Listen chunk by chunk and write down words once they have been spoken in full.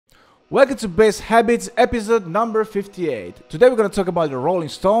Welcome to Bass Habits episode number 58. Today we're going to talk about the Rolling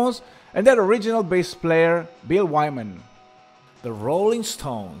Stones and their original bass player, Bill Wyman. The Rolling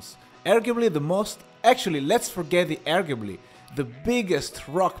Stones, arguably the most, actually let's forget the arguably, the biggest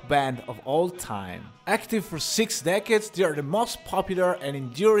rock band of all time. Active for 6 decades, they are the most popular and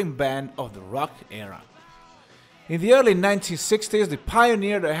enduring band of the rock era. In the early 1960s, they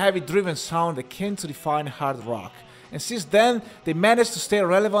pioneered a heavy-driven sound that came to define hard rock. And since then, they managed to stay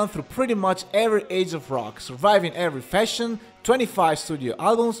relevant through pretty much every age of rock, surviving every fashion, 25 studio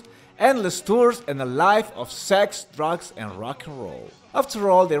albums, endless tours, and a life of sex, drugs, and rock and roll. After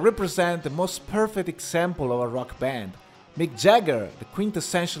all, they represent the most perfect example of a rock band. Mick Jagger, the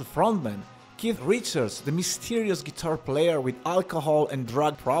quintessential frontman, Keith Richards, the mysterious guitar player with alcohol and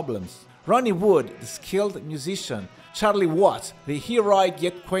drug problems, Ronnie Wood, the skilled musician, Charlie Watts, the heroic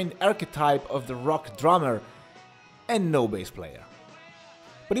yet quaint archetype of the rock drummer, and no bass player.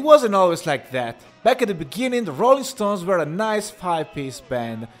 But it wasn't always like that. Back at the beginning, the Rolling Stones were a nice 5-piece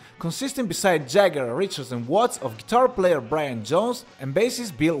band, consisting beside Jagger, Richards and Watts of guitar player Brian Jones and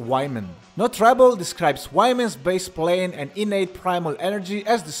bassist Bill Wyman. No Trouble describes Wyman's bass playing and innate primal energy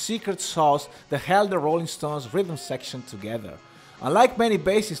as the secret sauce that held the Rolling Stones rhythm section together. Unlike many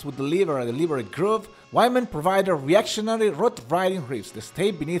bassists who deliver a deliberate groove, Wyman provided reactionary road-riding riffs that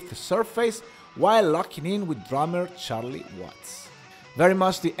stay beneath the surface while locking in with drummer Charlie Watts. Very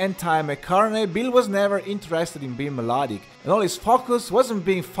much the anti-McCartney, Bill was never interested in being melodic, and all his focus was on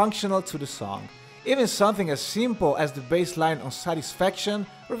being functional to the song. Even something as simple as the bass line on Satisfaction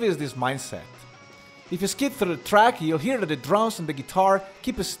reveals this mindset. If you skip through the track, you'll hear that the drums and the guitar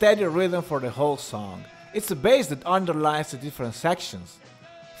keep a steady rhythm for the whole song. It's the bass that underlines the different sections.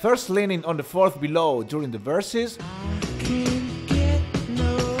 First leaning on the fourth below during the verses,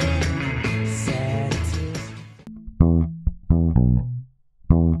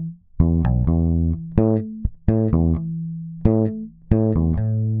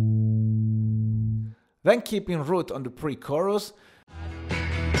 then keeping root on the pre-chorus,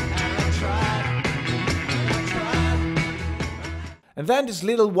 and then this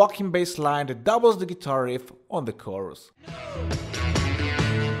little walking bass line that doubles the guitar riff on the chorus.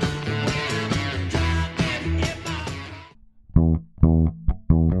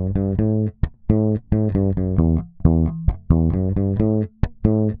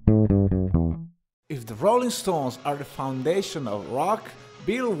 If the Rolling Stones are the foundation of rock,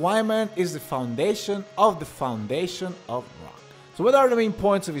 Bill Wyman is the foundation of rock. So what are the main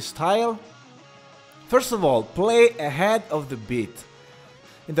points of his style? First of all, play ahead of the beat.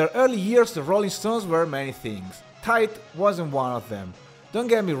 In their early years, the Rolling Stones were many things. Tight wasn't one of them. Don't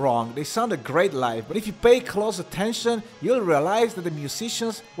get me wrong, they sounded great live, but if you pay close attention, you'll realize that the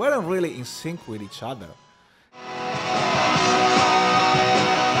musicians weren't really in sync with each other.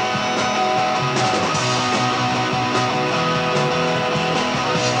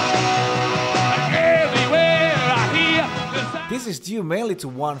 This is due mainly to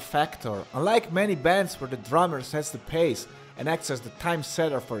one factor. Unlike many bands where the drummer sets the pace and acts as the time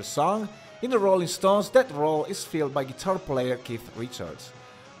setter for a song, in the Rolling Stones that role is filled by guitar player Keith Richards.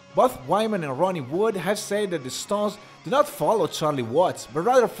 Both Wyman and Ronnie Wood have said that the Stones do not follow Charlie Watts, but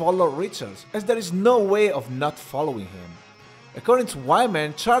rather follow Richards, as there is no way of not following him. According to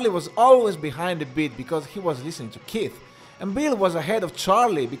Wyman, Charlie was always behind the beat because he was listening to Keith, and Bill was ahead of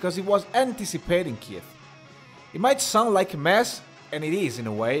Charlie because he was anticipating Keith. It might sound like a mess, and it is in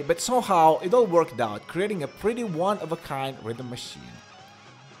a way, but somehow it all worked out, creating a pretty one-of-a-kind rhythm machine.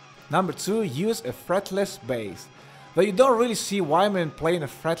 Number 2, use a fretless bass. Though you don't really see Wyman playing a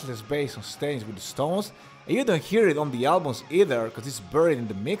fretless bass on stage with the Stones, and you don't hear it on the albums either because it's buried in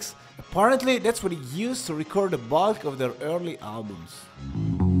the mix, apparently that's what he used to record the bulk of their early albums.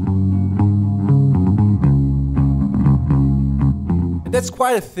 That's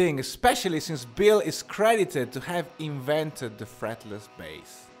quite a thing, especially since Bill is credited to have invented the fretless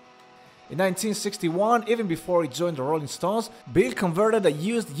bass. In 1961, even before he joined the Rolling Stones, Bill converted a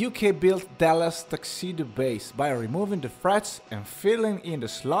used UK-built Dallas Tuxedo bass by removing the frets and filling in the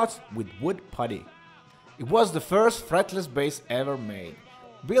slots with wood putty. It was the first fretless bass ever made.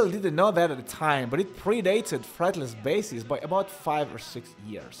 Bill didn't know that at the time, but it predated fretless basses by about 5 or 6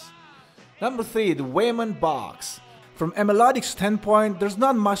 years. Number 3, the Wyman box. From a melodic standpoint, there's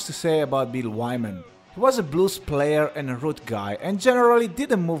not much to say about Bill Wyman. He was a blues player and a root guy, and generally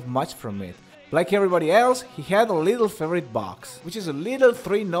didn't move much from it. Like everybody else, he had a little favorite box, which is a little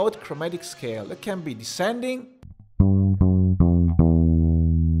 3-note chromatic scale that can be descending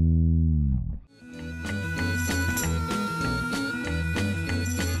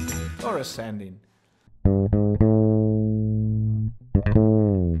or ascending.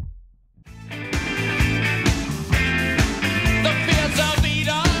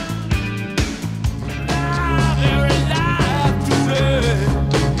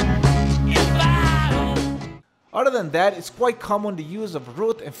 than that, it's quite common the use of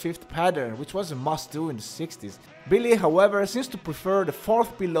root and fifth pattern, which was a must-do in the 60s. Billy, however, seems to prefer the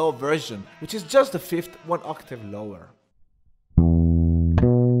fourth below version, which is just the fifth, one octave lower.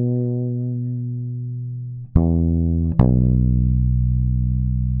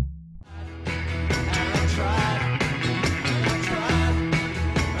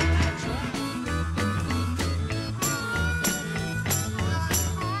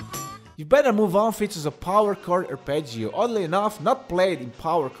 You Better Move On features a power chord arpeggio, oddly enough not played in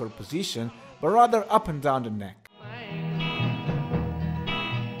power chord position, but rather up and down the neck.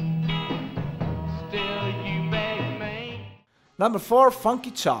 Number 4, Funky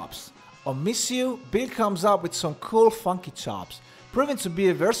Chops. On Miss You, Bill comes up with some cool funky chops, proving to be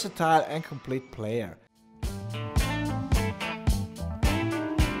a versatile and complete player.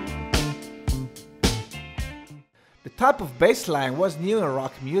 The type of bass line was new in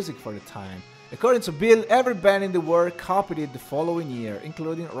rock music for the time. According to Bill, every band in the world copied it the following year,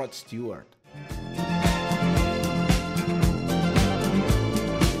 including Rod Stewart.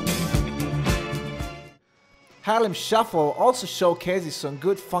 Harlem Shuffle also showcases some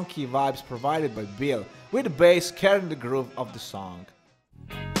good funky vibes provided by Bill, with the bass carrying the groove of the song.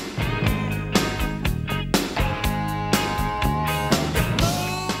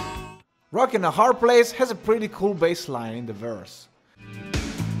 Rockin' a Hard Place has a pretty cool bass line in the verse,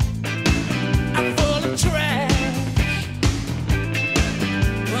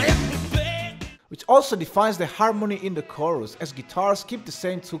 which also defines the harmony in the chorus, as guitars keep the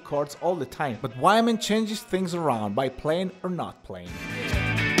same two chords all the time, but Wyman changes things around by playing or not playing.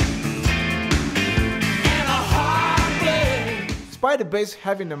 Despite the bass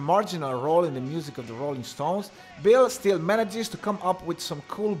having a marginal role in the music of the Rolling Stones, Bill still manages to come up with some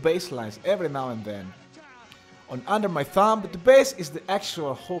cool bass lines every now and then. On Under My Thumb, the bass is the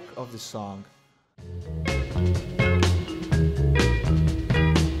actual hook of the song.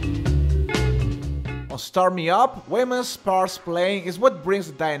 On Start Me Up, Wyman's sparse playing is what brings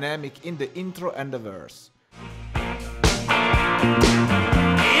the dynamic in the intro and the verse.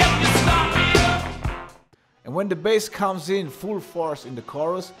 And when the bass comes in full force in the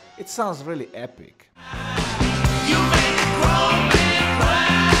chorus, it sounds really epic.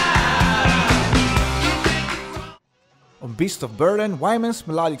 On Beast of Burden, Wyman's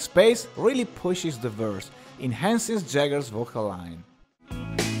melodic space really pushes the verse, enhancing Jagger's vocal line.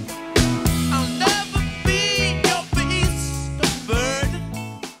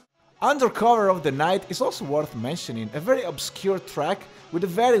 Undercover of the Night is also worth mentioning, a very obscure track with a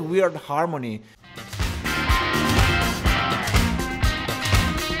very weird harmony.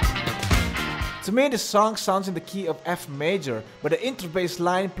 To me, the song sounds in the key of F major, but the intro bass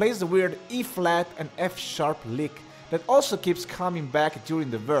line plays the weird E flat and F sharp lick that also keeps coming back during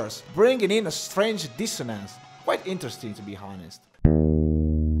the verse, bringing in a strange dissonance. Quite interesting, to be honest.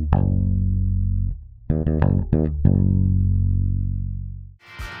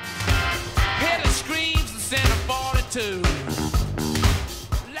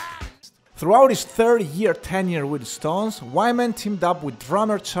 Throughout his 30-year tenure with the Stones, Wyman teamed up with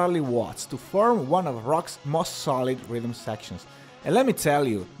drummer Charlie Watts to form one of rock's most solid rhythm sections. And let me tell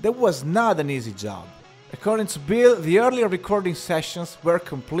you, that was not an easy job. According to Bill, the earlier recording sessions were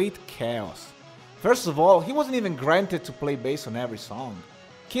complete chaos. First of all, he wasn't even granted to play bass on every song.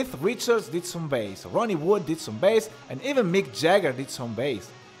 Keith Richards did some bass, Ronnie Wood did some bass, and even Mick Jagger did some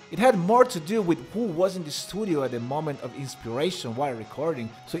bass. It had more to do with who was in the studio at the moment of inspiration while recording,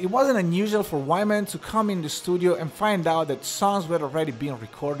 so it wasn't unusual for Wyman to come in the studio and find out that songs were already being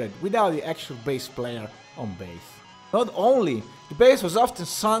recorded without the actual bass player on bass. Not only, the bass was often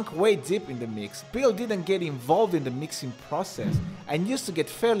sunk way deep in the mix. Bill didn't get involved in the mixing process and used to get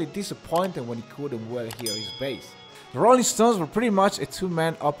fairly disappointed when he couldn't well hear his bass. The Rolling Stones were pretty much a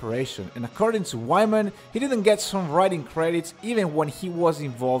two-man operation, and according to Wyman, he didn't get some writing credits even when he was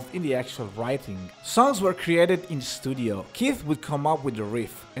involved in the actual writing. Songs were created in the studio. Keith would come up with the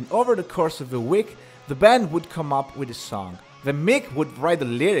riff, and over the course of a week, the band would come up with a song. Then Mick would write the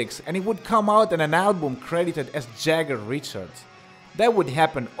lyrics, and it would come out on an album credited as Jagger Richards. That would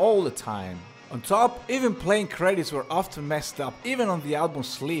happen all the time. On top, even playing credits were often messed up, even on the album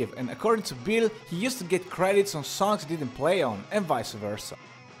sleeve, and according to Bill, he used to get credits on songs he didn't play on, and vice versa.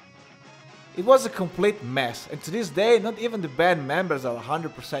 It was a complete mess, and to this day, not even the band members are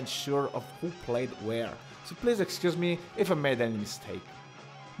 100% sure of who played where, so please excuse me if I made any mistake.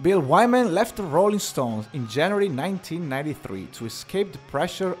 Bill Wyman left the Rolling Stones in January 1993 to escape the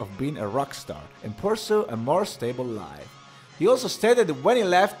pressure of being a rock star and pursue a more stable life. He also stated that when he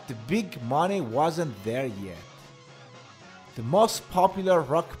left, the big money wasn't there yet. The most popular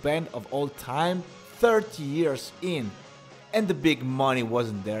rock band of all time 30 years in, and the big money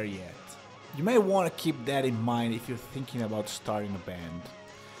wasn't there yet. You may want to keep that in mind if you're thinking about starting a band.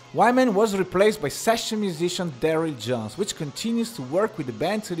 Wyman was replaced by session musician Daryl Jones, which continues to work with the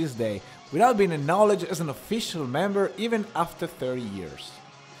band to this day, without being acknowledged as an official member even after 30 years.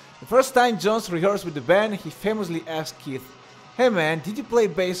 The first time Jones rehearsed with the band, he famously asked Keith, "Hey man, did you play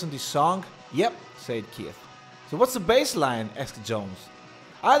bass on this song?" "Yep," said Keith. "So what's the bass line?" asked Jones.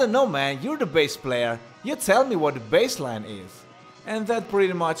 "I don't know man, you're the bass player, you tell me what the bass line is." And that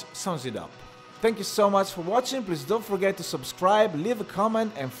pretty much sums it up. Thank you so much for watching, please don't forget to subscribe, leave a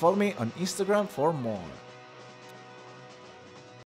comment and follow me on Instagram for more.